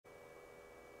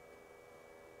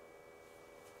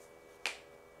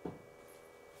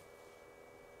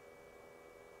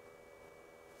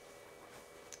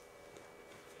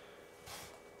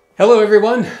Hello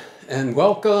everyone, and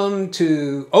welcome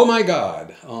to Oh My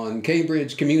God on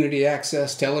Cambridge Community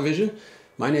Access Television.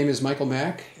 My name is Michael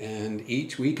Mack, and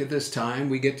each week at this time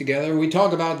we get together and we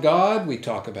talk about God, we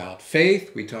talk about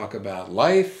faith, we talk about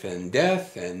life and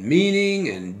death and meaning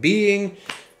and being.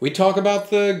 We talk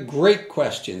about the great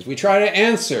questions. We try to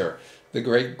answer the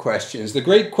great questions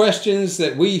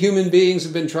that we human beings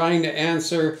have been trying to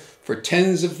answer for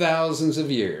tens of thousands of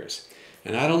years.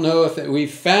 And I don't know if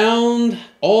we've found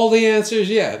all the answers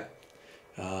yet,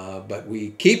 but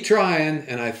we keep trying,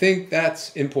 and I think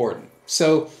that's important.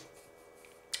 So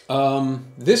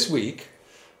this week,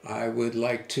 I would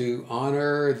like to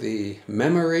honor the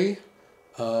memory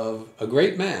of a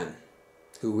great man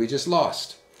who we just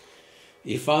lost.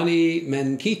 Ifeanyi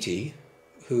Menkiti,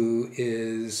 who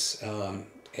is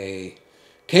a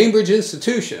Cambridge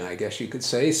institution, I guess you could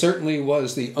say, certainly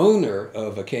was the owner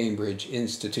of a Cambridge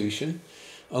institution,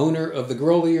 owner of the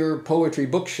Grolier Poetry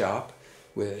Bookshop,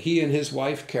 with he and his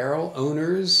wife Carol,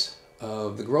 owners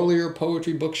of the Grolier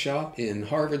Poetry Bookshop in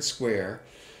Harvard Square,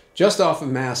 just off of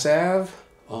Mass Ave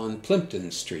on Plimpton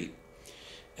Street.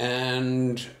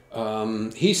 And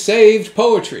he saved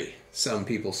poetry, some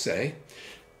people say,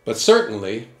 but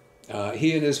certainly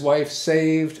he and his wife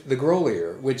saved the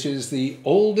Grolier, which is the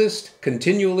oldest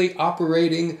continually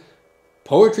operating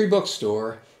poetry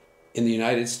bookstore in the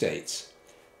United States.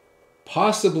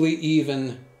 Possibly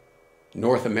even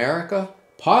North America,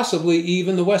 possibly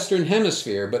even the Western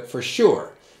Hemisphere, but for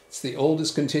sure, it's the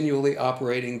oldest continually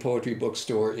operating poetry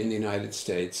bookstore in the United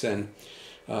States. And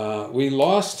we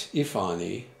lost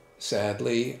Ifeanyi,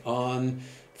 sadly, on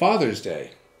Father's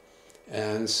Day.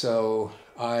 And so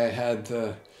I had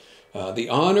the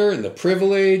honor and the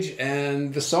privilege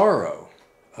and the sorrow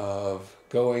of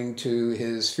going to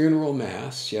his funeral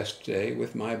mass yesterday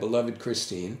with my beloved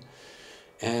Christine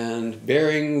and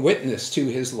bearing witness to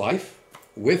his life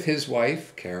with his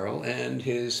wife, Carol, and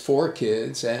his 4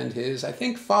 kids and his, I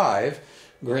think, 5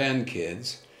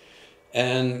 grandkids.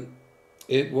 And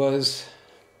it was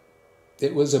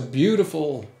a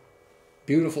beautiful,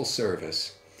 beautiful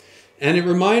service. And it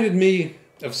reminded me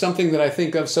of something that I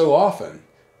think of so often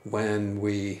when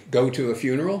we go to a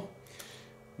funeral.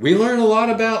 We learn a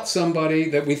lot about somebody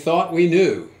that we thought we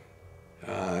knew.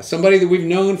 Somebody that we've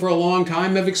known for a long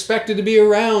time, have expected to be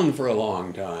around for a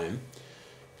long time.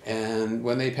 And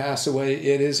when they pass away,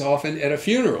 it is often at a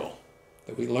funeral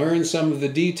that we learn some of the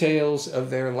details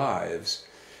of their lives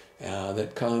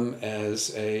that come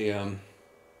as a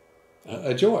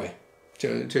joy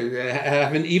to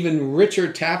have an even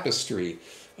richer tapestry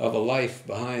of a life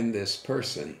behind this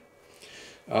person.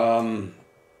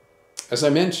 As I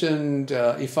mentioned,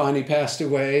 Ifeanyi passed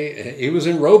away. He was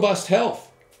in robust health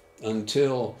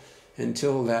until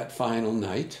that final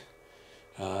night.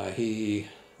 He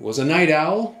was a night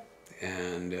owl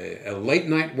and a late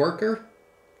night worker.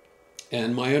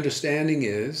 And my understanding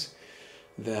is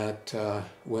that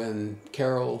when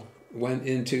Carol went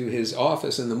into his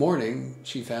office in the morning,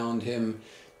 she found him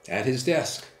at his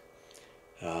desk,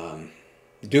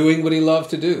 doing what he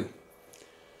loved to do.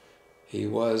 He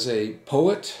was a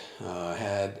poet,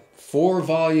 had 4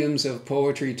 volumes of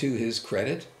poetry to his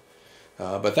credit,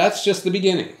 but that's just the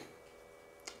beginning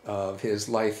of his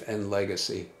life and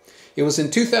legacy. It was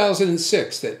in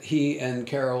 2006 that he and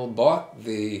Carol bought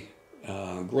the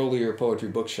Grolier Poetry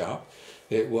Bookshop.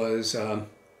 It was,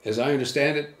 as I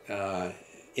understand it,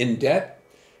 in debt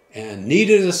and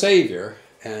needed a savior,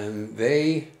 and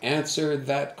they answered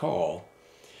that call.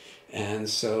 And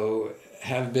so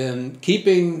have been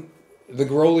keeping the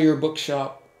Grolier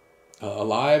Bookshop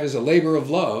alive as a labor of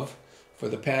love for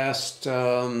the past,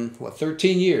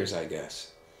 13 years, I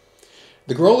guess.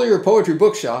 The Grolier Poetry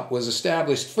Bookshop was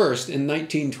established first in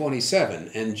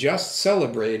 1927 and just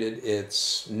celebrated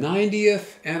its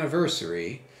 90th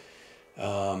anniversary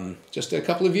just a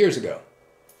couple of years ago.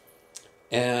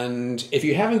 And if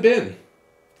you haven't been,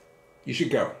 you should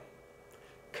go,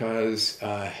 because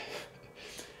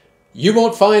you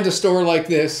won't find a store like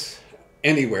this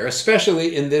anywhere,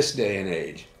 especially in this day and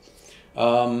age.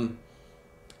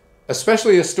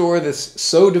 Especially a store that's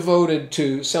so devoted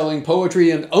to selling poetry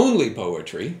and only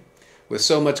poetry, with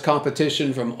so much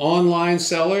competition from online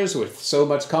sellers, with so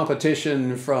much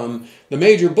competition from the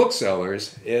major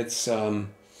booksellers. It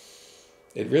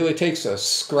really takes a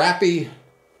scrappy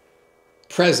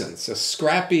presence, a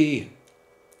scrappy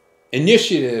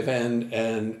initiative,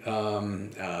 and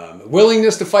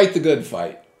willingness to fight the good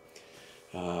fight.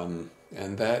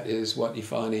 And that is what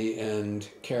Ifeanyi and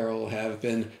Carol have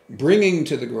been bringing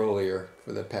to the Grolier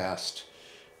for the past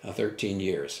 13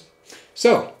 years.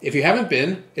 So, if you haven't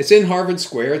been, it's in Harvard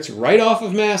Square. It's right off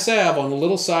of Mass Ave on a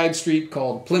little side street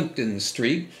called Plimpton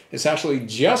Street. It's actually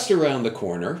just around the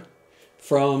corner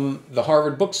from the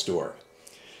Harvard bookstore.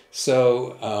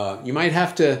 So, you might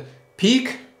have to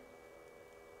peek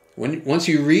once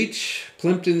you reach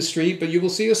Plimpton Street, but you will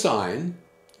see a sign,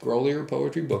 Grolier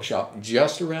Poetry Bookshop,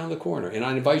 just around the corner. And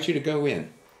I invite you to go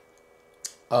in.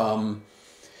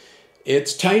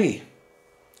 It's tiny.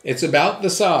 It's about the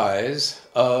size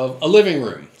of a living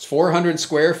room. It's 400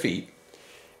 square feet.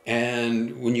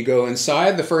 And when you go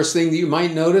inside, the first thing that you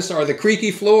might notice are the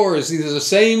creaky floors. These are the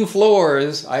same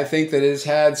floors, I think, that it's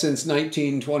had since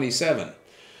 1927.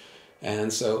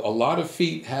 And so a lot of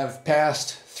feet have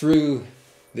passed through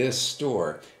this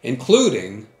store,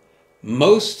 including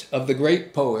most of the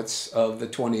great poets of the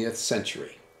 20th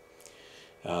century.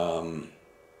 Name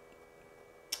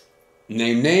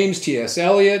names: T.S.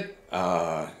 Eliot,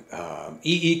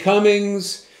 E.E.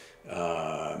 Cummings,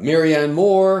 Marianne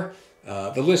Moore.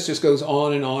 The list just goes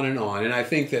on and on and on. And I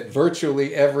think that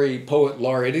virtually every poet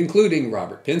laureate, including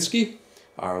Robert Pinsky,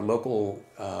 our local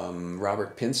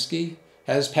Robert Pinsky,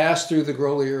 has passed through the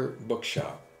Grolier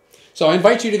Bookshop. So I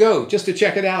invite you to go just to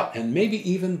check it out and maybe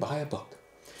even buy a book,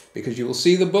 because you will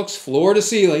see the books floor to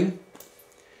ceiling,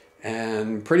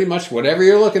 and pretty much whatever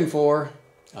you're looking for,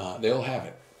 they'll have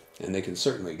it, and they can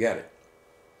certainly get it.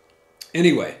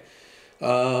 Anyway,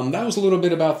 that was a little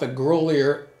bit about the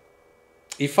Grolier.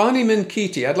 Ifeanyi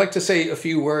Menkiti, I'd like to say a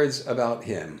few words about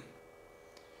him.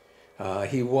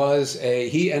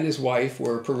 He and his wife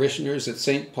were parishioners at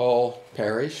St. Paul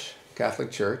Parish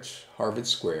Catholic Church, Harvard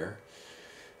Square,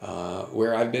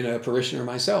 where I've been a parishioner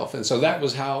myself. And so that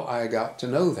was how I got to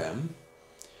know them.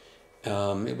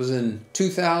 It was in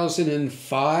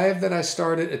 2005 that I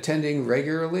started attending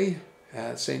regularly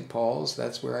at St. Paul's.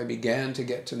 That's where I began to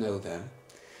get to know them.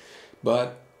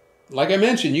 But like I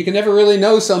mentioned, you can never really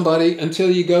know somebody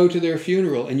until you go to their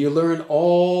funeral and you learn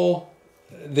all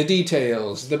the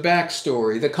details, the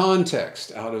backstory, the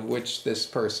context out of which this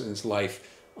person's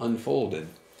life unfolded.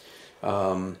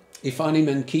 Ifeanyi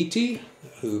Menkiti,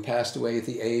 who passed away at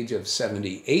the age of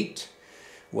 78,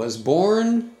 was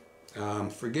born,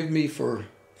 forgive me for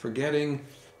forgetting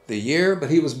the year,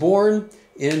 but he was born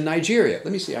in Nigeria.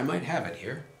 Let me see, I might have it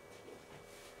here.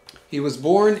 He was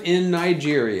born in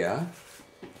Nigeria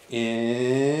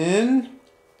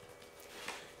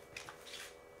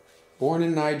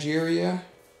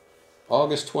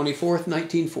August 24th,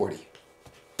 1940.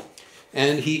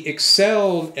 And he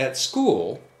excelled at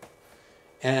school,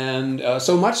 and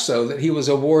so much so that he was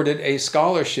awarded a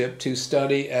scholarship to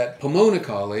study at Pomona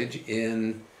College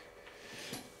in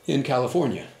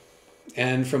California.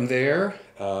 And from there,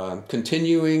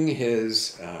 continuing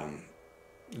his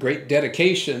great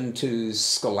dedication to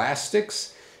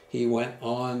scholastics, he went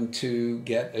on to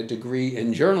get a degree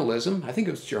in journalism, I think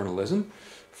it was journalism,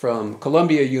 from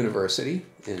Columbia University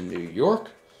in New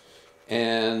York.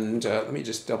 And let me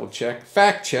just double check,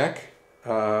 fact check.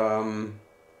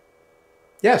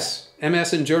 Yes,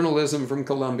 MS in journalism from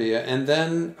Columbia, and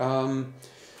then an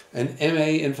MA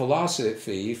in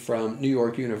philosophy from New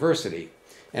York University.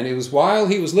 And it was while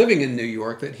he was living in New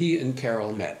York that he and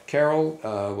Carol met. Carol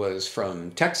was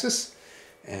from Texas,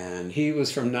 and he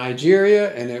was from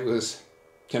Nigeria, and it was,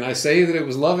 can I say that it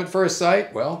was love at first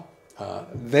sight? Well,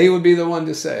 they would be the one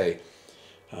to say.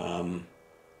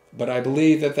 But I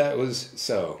believe that that was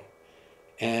so.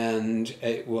 And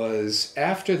it was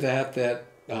after that that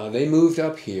they moved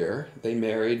up here. They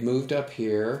married, moved up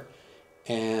here,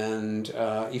 and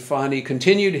Ifeanyi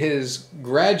continued his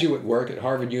graduate work at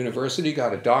Harvard University,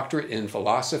 got a doctorate in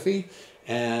philosophy,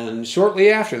 and shortly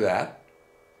after that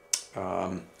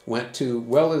went to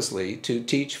Wellesley to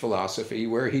teach philosophy,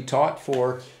 where he taught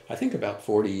for, I think, about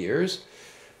 40 years.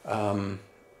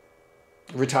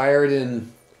 Retired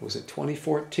in, was it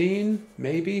 2014,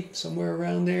 maybe, somewhere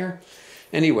around there?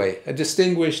 Anyway, a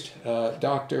distinguished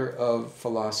doctor of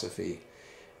philosophy.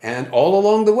 And all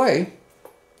along the way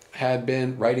had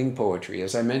been writing poetry.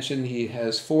 As I mentioned, he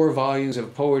has 4 volumes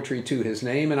of poetry to his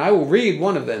name, and I will read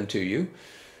one of them to you.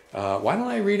 Why don't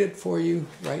I read it for you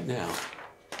right now?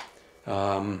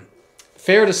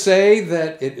 Fair to say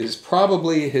that it is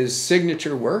probably his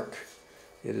signature work.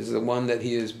 It is the one that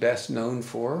he is best known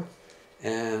for.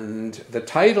 And the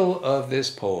title of this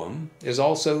poem is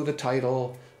also the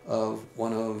title of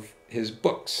one of his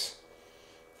books,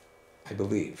 I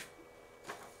believe.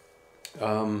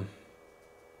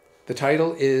 The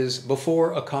title is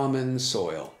Before a Common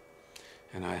Soil,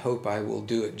 and I hope I will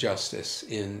do it justice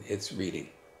in its reading.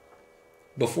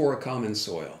 Before a Common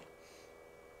Soil.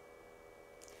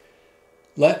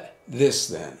 Let this,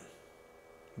 then,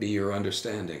 be your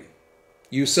understanding.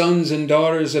 you sons and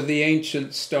daughters of the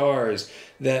ancient stars,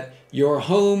 that your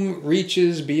home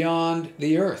reaches beyond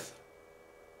the earth,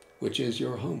 which is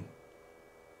your home.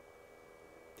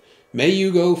 May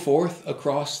you go forth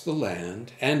across the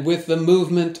land, and with the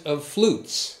movement of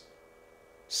flutes,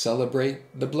 celebrate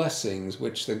the blessings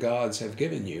which the gods have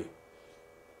given you.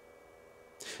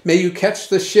 May you catch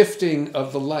the shifting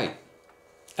of the light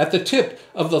at the tip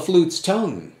of the flute's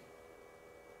tongue,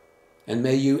 and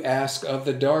may you ask of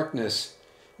the darkness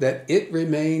that it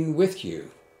remain with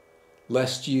you,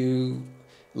 lest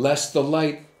the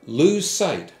light lose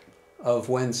sight of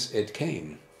whence it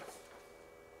came.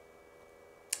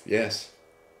 Yes,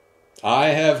 I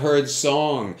have heard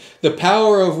song, the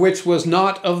power of which was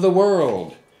not of the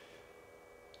world,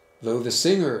 though the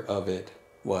singer of it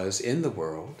was in the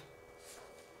world.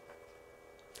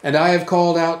 And I have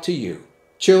called out to you,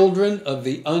 children of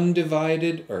the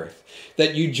undivided earth,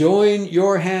 that you join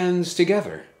your hands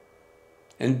together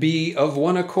and be of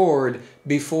one accord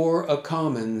before a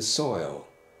common soil,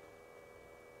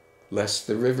 lest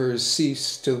the rivers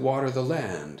cease to water the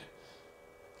land,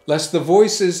 lest the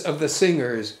voices of the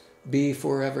singers be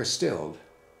forever stilled.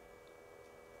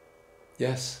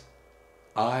 Yes,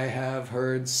 I have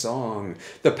heard song,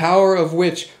 the power of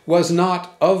which was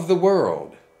not of the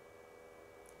world,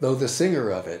 though the singer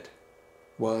of it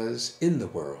was in the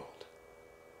world.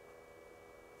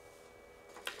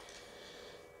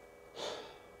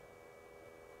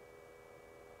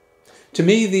 To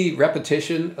me, the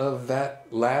repetition of that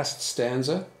last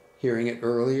stanza, hearing it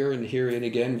earlier and hearing it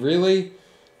again, really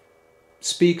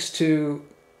speaks to,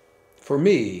 for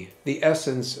me, the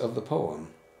essence of the poem.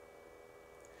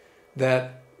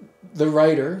 That the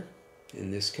writer,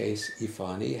 in this case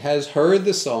Ifeanyi, has heard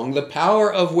the song, the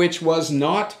power of which was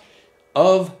not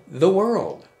of the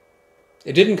world.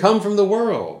 It didn't come from the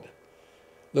world.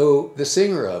 Though the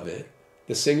singer of it,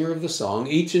 the singer of the song,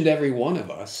 each and every one of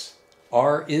us,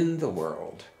 are in the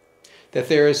world. That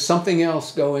there is something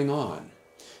else going on.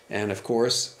 And of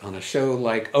course, on a show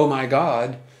like Oh My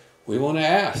God, we want to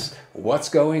ask, what's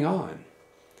going on?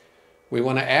 We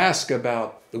want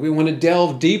to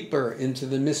delve deeper into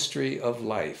the mystery of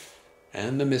life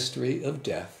and the mystery of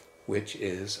death, which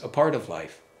is a part of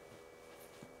life.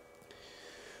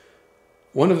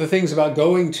 One of the things about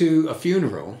going to a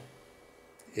funeral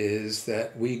is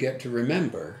that we get to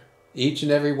remember, each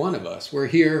and every one of us, we're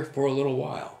here for a little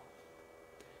while.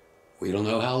 We don't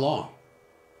know how long.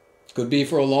 It could be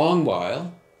for a long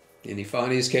while. In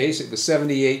Ifeanyi's case, it was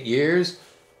 78 years.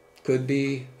 Could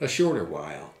be a shorter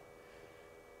while.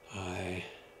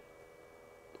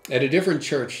 At a different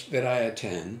church that I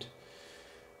attend,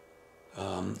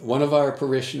 one of our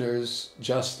parishioners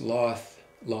just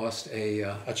lost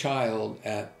a child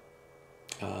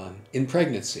in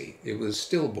pregnancy. It was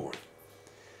stillborn.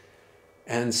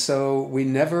 And so we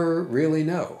never really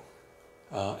know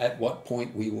at what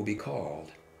point we will be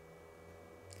called.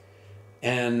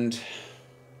 And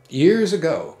years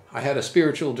ago, I had a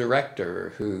spiritual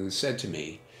director who suggested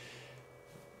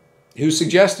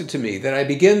to me that I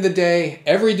begin the day,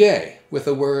 every day, with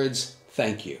the words,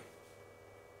 thank you.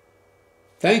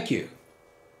 Thank you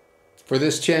for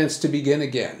this chance to begin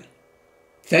again.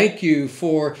 Thank you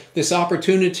for this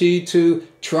opportunity to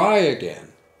try again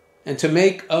and to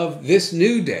make of this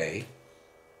new day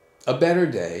a better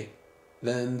day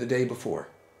than the day before.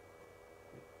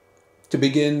 To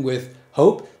begin with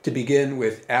hope, to begin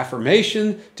with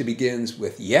affirmation, to begin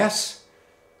with yes,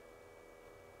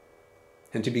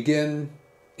 and to begin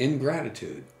in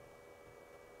gratitude.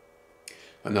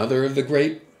 Another of the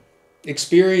great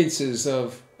experiences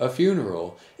of a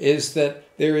funeral is that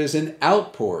there is an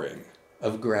outpouring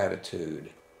of gratitude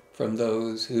from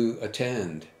those who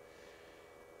attend.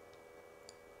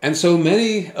 And so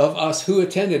many of us who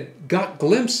attended got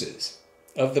glimpses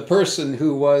of the person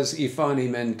who was Ifeanyi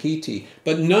Menkiti,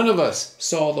 but none of us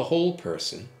saw the whole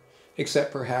person,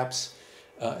 except perhaps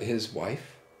his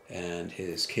wife and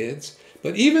his kids.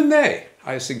 But even they,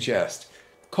 I suggest,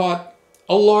 caught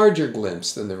a larger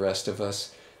glimpse than the rest of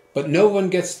us, but no one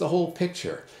gets the whole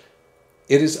picture.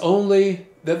 It is only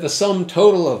that the sum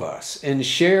total of us, in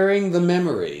sharing the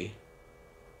memory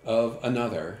of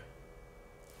another,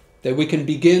 that we can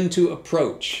begin to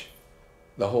approach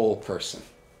the whole person,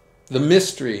 the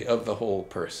mystery of the whole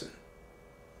person.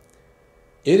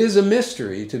 It is a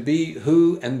mystery to be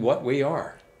who and what we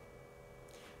are.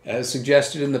 As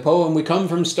suggested in the poem, we come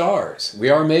from stars. We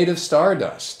are made of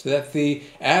stardust, that the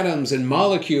atoms and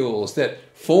molecules that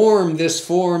form this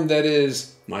form that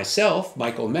is myself,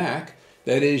 Michael Mack,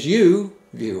 that is you,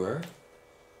 viewer,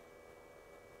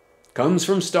 comes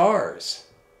from stars.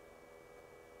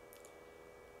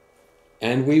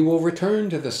 and we will return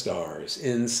to the stars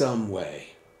in some way.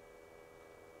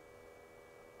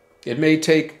 It may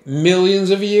take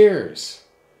millions of years,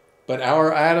 but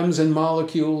our atoms and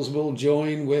molecules will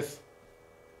join with...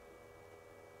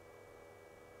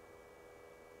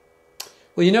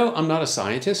 Well, you know, I'm not a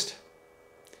scientist.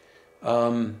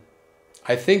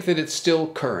 I think that it's still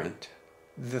current,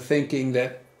 the thinking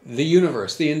that the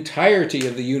universe, the entirety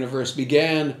of the universe,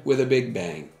 began with a Big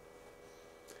Bang.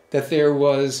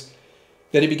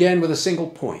 That it began with a single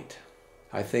point.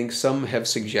 I think some have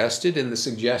suggested in the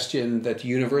suggestion that the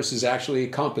universe is actually a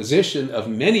composition of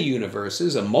many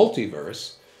universes, a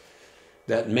multiverse,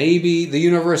 that maybe the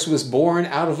universe was born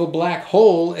out of a black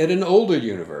hole in an older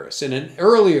universe, in an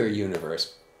earlier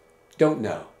universe. Don't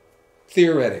know.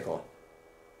 Theoretical.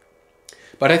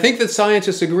 But I think that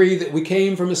scientists agree that we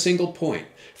came from a single point,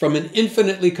 from an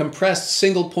infinitely compressed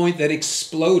single point that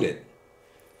exploded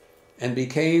and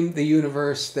became the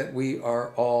universe that we are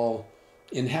all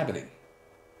inhabiting.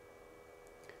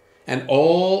 And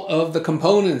all of the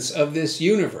components of this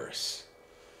universe,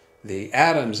 the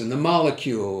atoms and the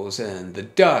molecules and the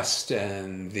dust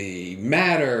and the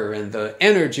matter and the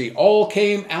energy, all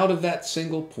came out of that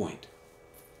single point.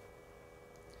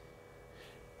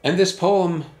 And this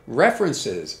poem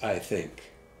references, I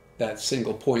think, that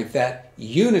single point, that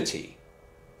unity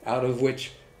out of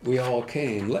which we all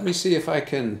came. Let me see if I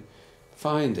can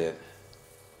find it.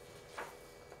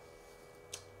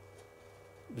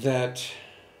 That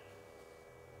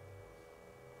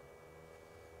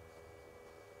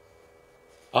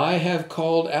I have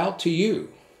called out to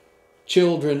you,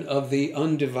 children of the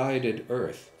undivided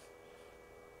earth,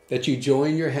 that you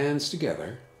join your hands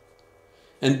together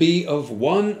and be of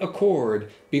one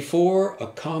accord before a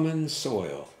common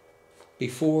soil,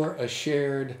 before a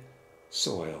shared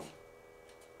soil.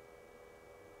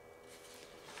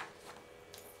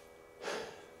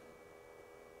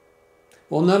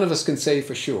 Well, none of us can say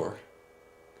for sure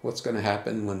what's going to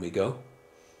happen when we go.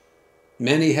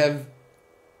 Many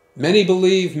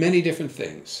believe many different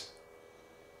things.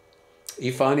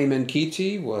 Ifeanyi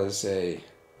Menkiti was a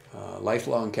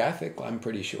lifelong Catholic, I'm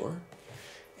pretty sure,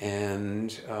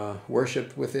 and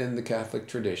worshipped within the Catholic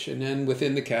tradition and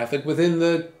within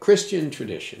the Christian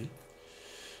tradition.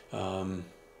 We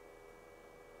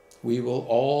will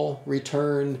all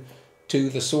return to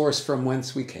the source from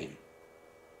whence we came.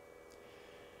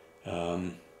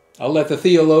 I'll let the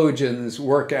theologians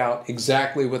work out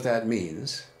exactly what that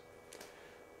means.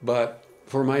 But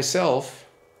for myself,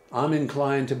 I'm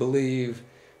inclined to believe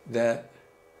that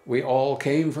we all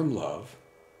came from love.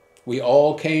 We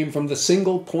all came from the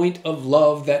single point of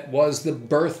love that was the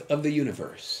birth of the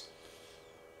universe.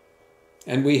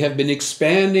 And we have been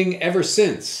expanding ever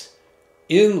since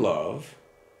in love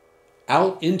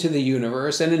out into the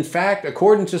universe. And in fact,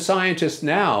 according to scientists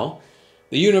now,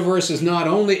 the universe is not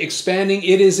only expanding,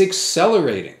 it is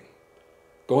accelerating,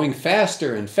 going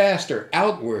faster and faster,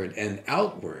 outward and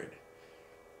outward.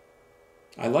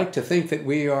 I like to think that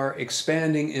we are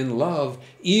expanding in love,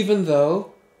 even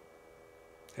though,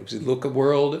 as we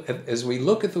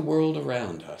look at the world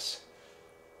around us,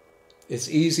 it's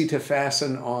easy to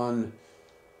fasten on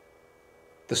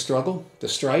the struggle, the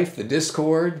strife, the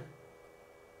discord,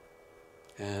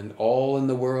 and all in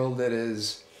the world that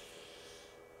is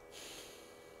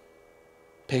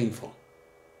painful,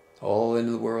 all in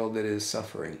the world that is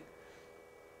suffering.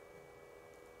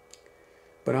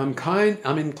 But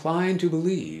I'm inclined to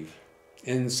believe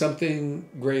in something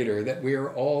greater that we are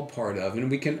all part of, and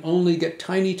we can only get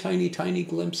tiny, tiny, tiny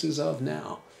glimpses of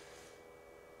now.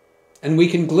 And we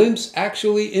can glimpse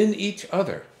actually in each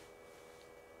other.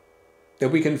 That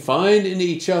we can find in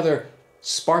each other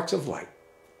sparks of light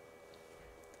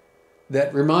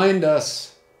that remind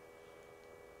us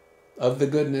of the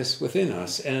goodness within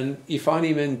us. And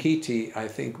Ifeanyi Menkiti, I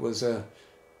think, was a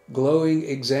glowing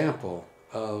example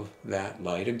of that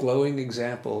light, a glowing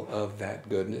example of that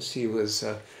goodness. He was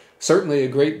certainly a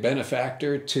great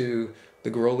benefactor to the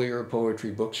Grolier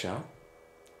Poetry Bookshop,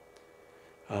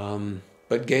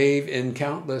 but gave in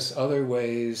countless other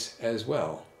ways as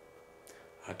well,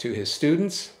 to his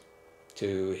students,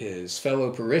 to his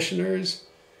fellow parishioners,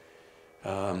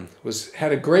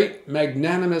 had a great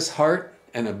magnanimous heart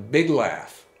and a big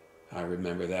laugh. I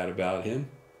remember that about him.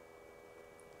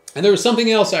 And there was something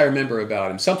else I remember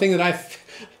about him, something that I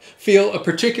feel a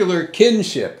particular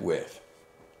kinship with.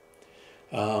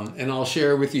 And I'll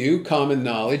share with you common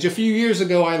knowledge. A few years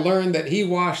ago, I learned that he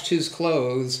washed his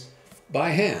clothes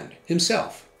by hand,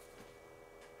 himself.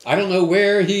 I don't know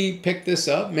where he picked this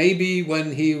up, maybe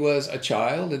when he was a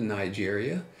child in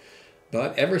Nigeria.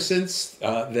 But ever since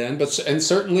then, and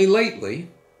certainly lately,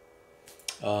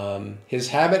 His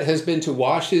habit has been to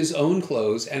wash his own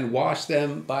clothes and wash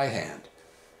them by hand.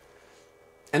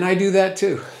 And I do that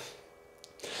too.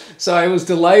 So I was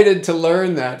delighted to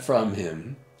learn that from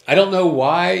him. I don't know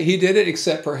why he did it,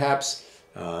 except perhaps,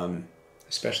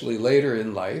 especially later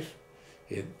in life,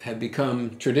 it had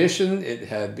become tradition. It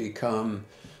had become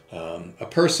a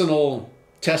personal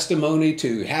testimony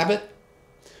to habit.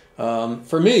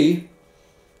 For me,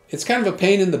 it's kind of a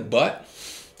pain in the butt.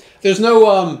 There's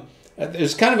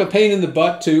kind of a pain in the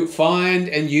butt to find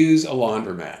and use a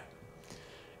laundromat.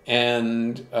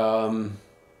 And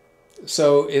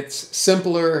so it's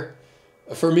simpler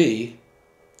for me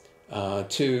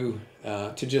to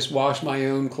just wash my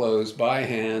own clothes by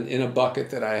hand in a bucket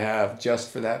that I have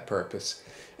just for that purpose.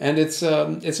 And it's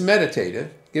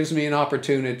meditative. Gives me an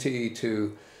opportunity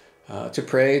to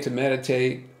pray, to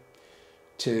meditate,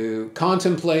 to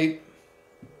contemplate.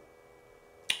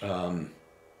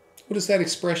 What is that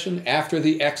expression? After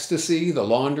the ecstasy, the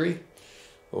laundry,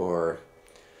 or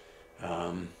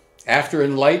after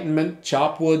enlightenment,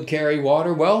 chop wood, carry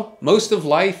water. Well, most of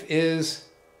life is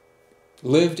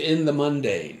lived in the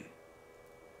mundane.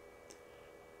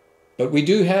 But we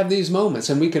do have these moments,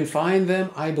 and we can find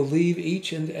them, I believe,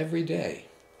 each and every day.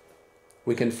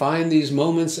 We can find these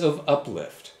moments of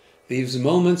uplift, these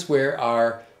moments where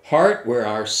our heart, where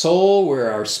our soul,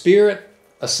 where our spirit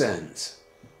ascends.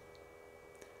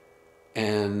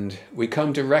 And we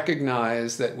come to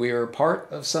recognize that we are part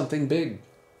of something big.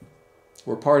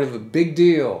 We're part of a big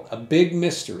deal, a big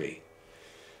mystery.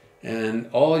 And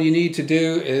all you need to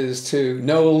do is to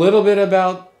know a little bit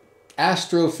about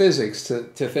astrophysics to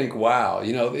think, wow,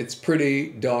 it's pretty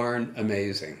darn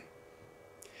amazing.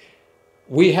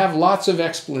 We have lots of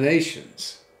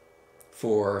explanations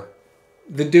for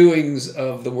the doings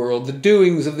of the world, the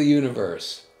doings of the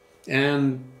universe.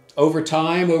 And over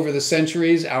time, over the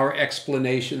centuries, our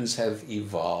explanations have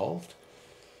evolved.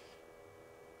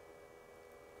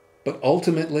 But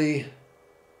ultimately,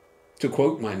 to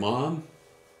quote my mom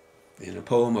in a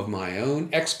poem of my own,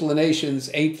 explanations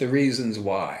ain't the reasons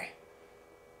why.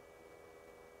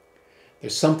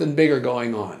 There's something bigger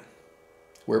going on.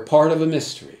 We're part of a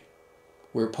mystery.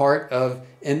 We're part of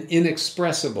an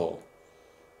inexpressible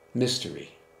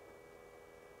mystery.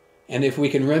 And if we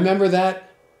can remember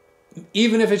that,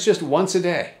 even if it's just once a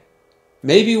day,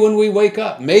 maybe when we wake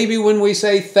up, maybe when we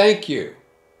say thank you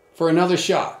for another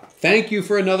shot, thank you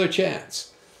for another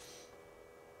chance,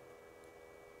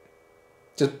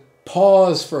 to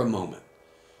pause for a moment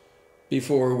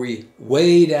before we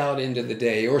wade out into the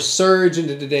day or surge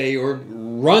into the day or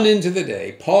run into the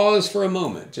day. Pause for a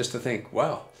moment just to think,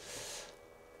 wow,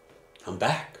 I'm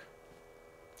back.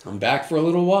 I'm back for a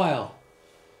little while.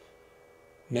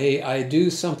 May I do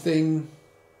something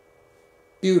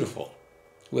beautiful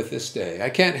with this day. I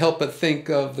can't help but think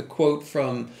of the quote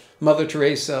from Mother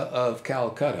Teresa of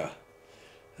Calcutta,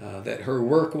 that her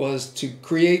work was to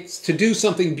do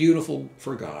something beautiful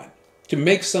for God, to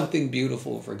make something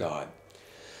beautiful for God.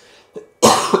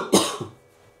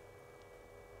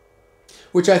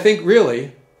 Which I think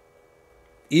really,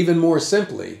 even more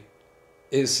simply,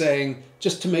 is saying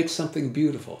just to make something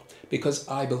beautiful, because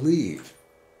I believe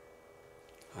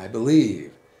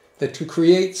that to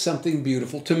create something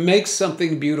beautiful, to make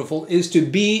something beautiful, is to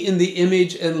be in the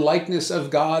image and likeness of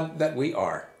God that we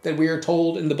are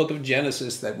told in the book of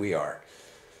Genesis that we are.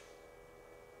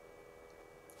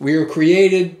 We are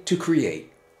created to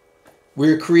create.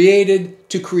 We're created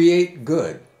to create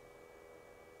good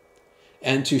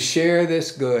and to share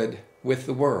this good with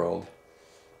the world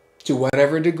to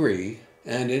whatever degree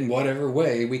and in whatever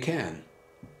way we can.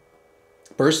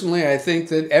 Personally, I think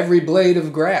that every blade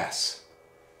of grass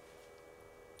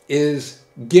is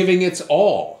giving its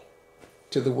all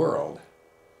to the world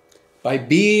by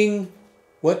being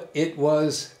what it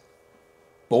was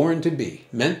born to be,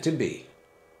 meant to be.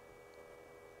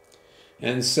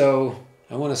 And so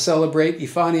I want to celebrate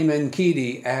Ifeanyi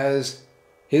Menkiti as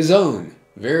his own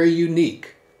very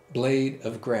unique blade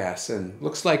of grass. And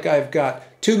looks like I've got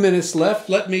 2 minutes left.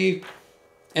 Let me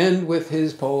end with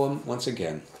his poem once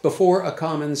again, Before a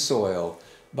Common Soil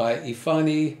by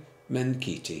Ifeanyi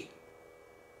Menkiti.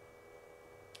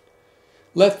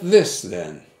 Let this,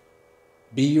 then,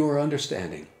 be your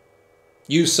understanding,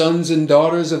 you sons and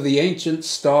daughters of the ancient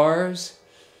stars,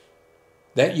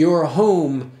 that your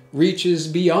home reaches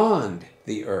beyond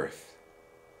the earth,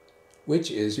 which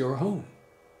is your home.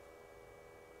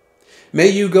 May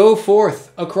you go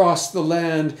forth across the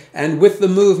land and with the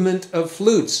movement of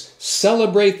flutes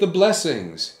celebrate the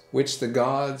blessings which the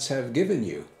gods have given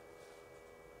you.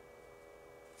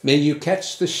 May you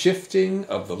catch the shifting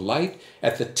of the light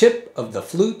at the tip of the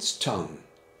flute's tongue,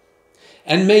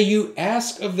 and may you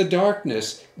ask of the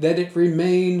darkness that it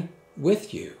remain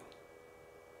with you,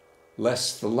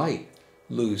 lest the light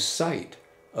lose sight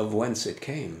of whence it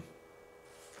came.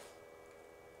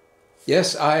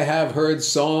 Yes, I have heard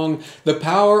song, the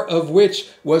power of which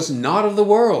was not of the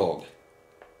world,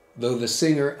 though the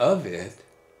singer of it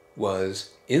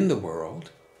was in the world.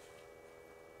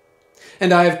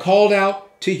 And I have called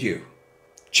out to you,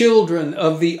 children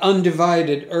of the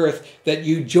undivided earth, that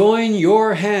you join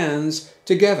your hands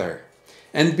together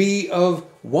and be of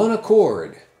one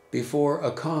accord before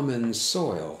a common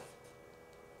soil,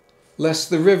 lest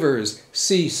the rivers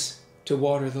cease to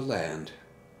water the land,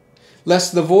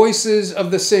 lest the voices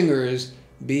of the singers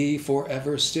be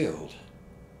forever stilled.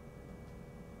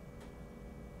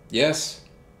 Yes,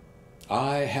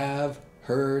 I have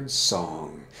heard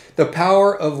song, the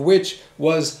power of which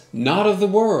was not of the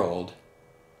world,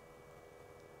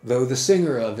 though the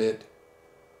singer of it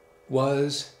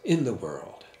was in the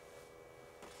world.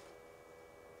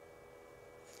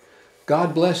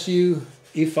 God bless you,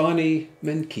 Ifeanyi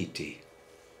Menkiti,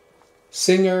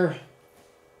 singer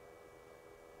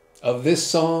of this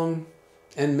song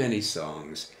and many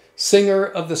songs, singer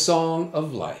of the song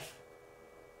of life.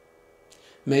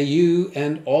 May you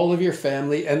and all of your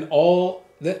family and all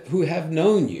who have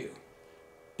known you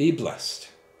be blessed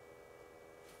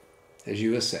as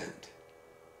you ascend.